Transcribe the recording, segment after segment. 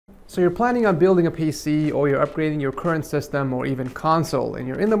So you're planning on building a PC, or you're upgrading your current system or even console, and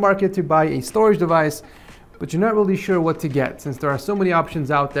you're in the market to buy a storage device, but you're not really sure what to get since there are so many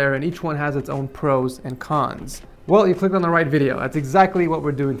options out there and each one has its own pros and cons. Well, you clicked on the right video. That's exactly what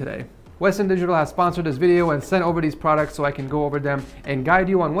we're doing today. Western Digital has sponsored this video and sent over these products so I can go over them and guide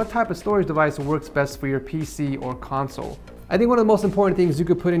you on what type of storage device works best for your PC or console. I think one of the most important things you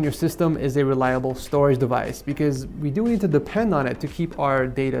could put in your system is a reliable storage device, because we do need to depend on it to keep our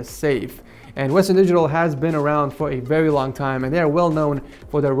data safe. And Western Digital has been around for a very long time, and they are well known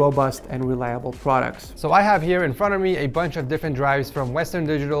for their robust and reliable products. So I have here in front of me a bunch of different drives from Western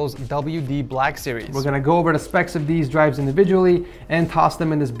Digital's WD Black series. We're gonna go over the specs of these drives individually and toss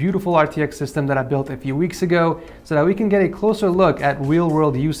them in this beautiful RTX system that I built a few weeks ago so that we can get a closer look at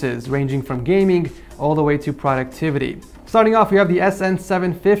real-world uses ranging from gaming all the way to productivity. Starting off, we have the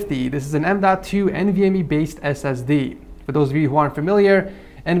SN750. This is an M.2 NVMe-based SSD. For those of you who aren't familiar,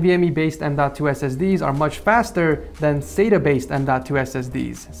 NVMe-based M.2 SSDs are much faster than SATA-based M.2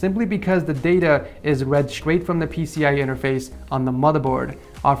 SSDs, simply because the data is read straight from the PCI interface on the motherboard,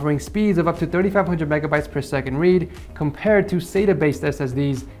 offering speeds of up to 3,500 megabytes per second read, compared to SATA-based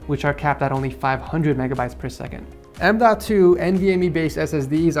SSDs, which are capped at only 500 megabytes per second. M.2 NVMe-based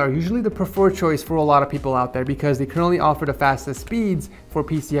SSDs are usually the preferred choice for a lot of people out there because they currently offer the fastest speeds for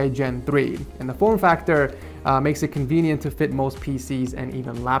PCI Gen 3, and the form factor makes it convenient to fit most PCs and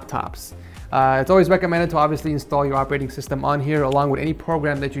even laptops. It's always recommended to obviously install your operating system on here along with any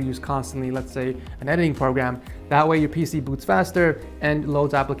program that you use constantly, let's say an editing program. That way your PC boots faster and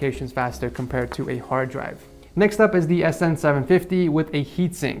loads applications faster compared to a hard drive. Next up is the SN750 with a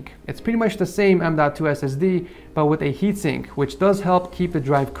heatsink. It's pretty much the same M.2 SSD, but with a heatsink, which does help keep the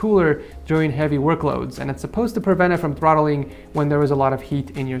drive cooler during heavy workloads, and it's supposed to prevent it from throttling when there is a lot of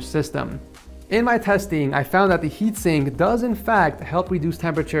heat in your system. In my testing, I found that the heatsink does in fact help reduce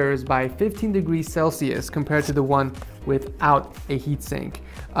temperatures by 15 degrees Celsius compared to the one without a heatsink,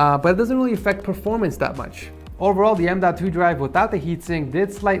 but it doesn't really affect performance that much. Overall, the M.2 drive without the heatsink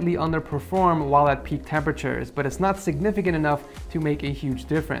did slightly underperform while at peak temperatures, but it's not significant enough to make a huge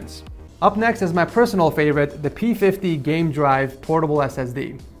difference. Up next is my personal favorite, the P50 Game Drive Portable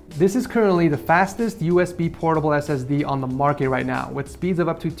SSD. This is currently the fastest USB portable SSD on the market right now, with speeds of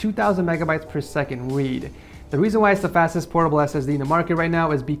up to 2,000 megabytes per second read. The reason why it's the fastest portable SSD in the market right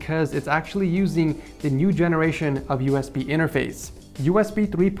now is because it's actually using the new generation of USB interface, USB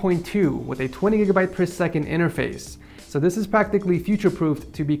 3.2 with a 20 gigabyte per second interface. So this is practically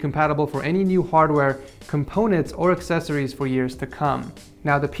future-proofed to be compatible for any new hardware, components, or accessories for years to come.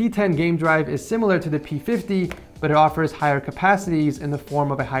 Now the P10 game drive is similar to the P50, but it offers higher capacities in the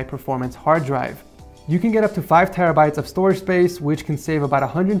form of a high-performance hard drive. You can get up to 5 terabytes of storage space, which can save about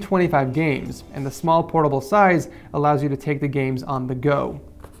 125 games, and the small portable size allows you to take the games on the go.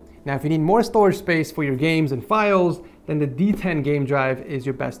 Now if you need more storage space for your games and files, then the D10 game drive is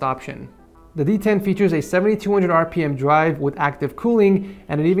your best option. The D10 features a 7200 RPM drive with active cooling,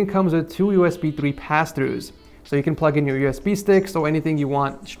 and it even comes with 2 USB 3 pass-throughs. So you can plug in your USB sticks or anything you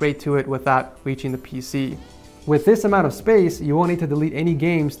want straight to it without reaching the PC. With this amount of space, you won't need to delete any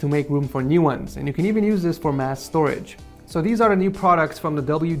games to make room for new ones, and you can even use this for mass storage. So these are the new products from the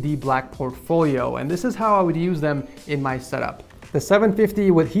WD Black portfolio, and this is how I would use them in my setup. The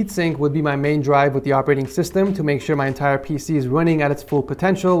 750 with heatsink would be my main drive with the operating system to make sure my entire PC is running at its full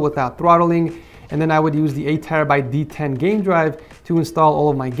potential without throttling, and then I would use the 8 terabyte D10 game drive to install all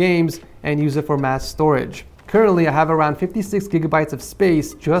of my games and use it for mass storage. Currently, I have around 56 gigabytes of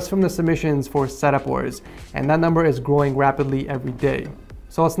space just from the submissions for Setup Wars, and that number is growing rapidly every day.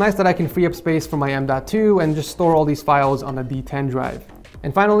 So it's nice that I can free up space for my M.2 and just store all these files on the D10 drive.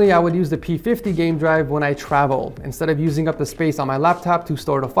 And finally, I would use the P50 game drive when I travel. Instead of using up the space on my laptop to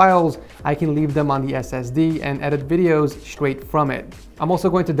store the files, I can leave them on the SSD and edit videos straight from it. I'm also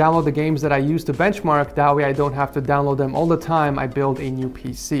going to download the games that I use to benchmark, that way I don't have to download them all the time I build a new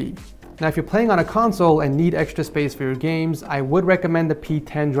PC. Now if you're playing on a console and need extra space for your games, I would recommend the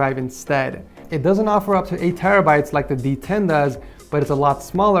P10 drive instead. It doesn't offer up to 8 terabytes like the D10 does, but it's a lot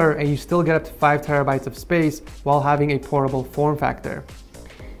smaller and you still get up to 5 terabytes of space while having a portable form factor.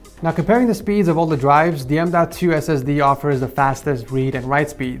 Now comparing the speeds of all the drives, the M.2 SSD offers the fastest read and write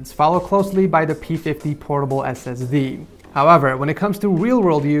speeds, followed closely by the P50 portable SSD. However, when it comes to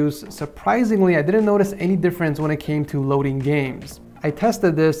real-world use, surprisingly I didn't notice any difference when it came to loading games. I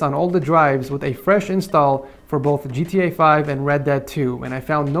tested this on all the drives with a fresh install for both GTA 5 and Red Dead 2, and I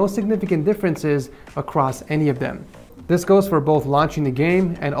found no significant differences across any of them. This goes for both launching the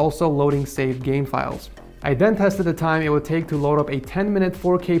game and also loading saved game files. I then tested the time it would take to load up a 10-minute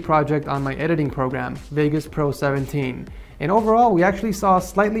 4K project on my editing program, Vegas Pro 17, And overall, we actually saw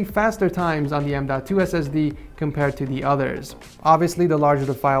slightly faster times on the M.2 SSD compared to the others. Obviously, the larger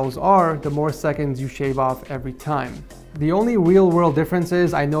the files are, the more seconds you shave off every time. The only real-world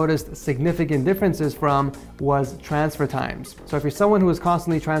differences I noticed significant differences from was transfer times. So if you're someone who is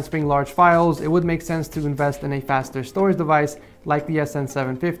constantly transferring large files, it would make sense to invest in a faster storage device like the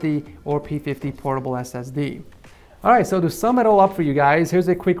SN750 or P50 portable SSD. Alright, so to sum it all up for you guys, here's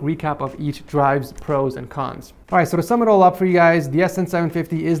a quick recap of each drive's pros and cons. Alright, so to sum it all up for you guys, the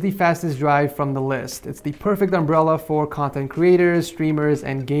SN750 is the fastest drive from the list. It's the perfect umbrella for content creators, streamers,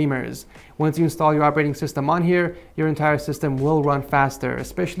 and gamers. Once you install your operating system on here, your entire system will run faster,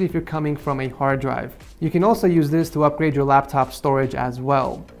 especially if you're coming from a hard drive. You can also use this to upgrade your laptop storage as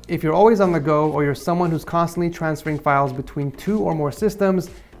well. If you're always on the go, or you're someone who's constantly transferring files between 2 or more systems,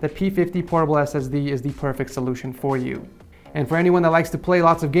 the P50 portable SSD is the perfect solution for you. And for anyone that likes to play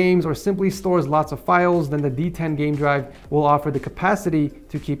lots of games or simply stores lots of files, then the D10 game drive will offer the capacity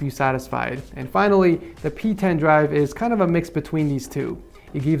to keep you satisfied. And finally, the P10 drive is kind of a mix between these two.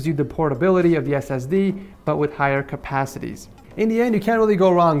 It gives you the portability of the SSD, but with higher capacities. In the end, you can't really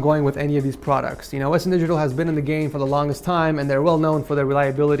go wrong going with any of these products. You know, Western Digital has been in the game for the longest time, and they're well known for their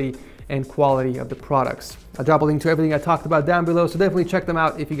reliability and quality of the products. I'll drop a link to everything I talked about down below, so definitely check them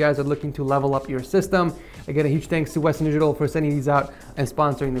out if you guys are looking to level up your system. Again, a huge thanks to Western Digital for sending these out and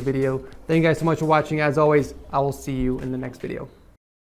sponsoring the video. Thank you guys so much for watching. As always, I will see you in the next video.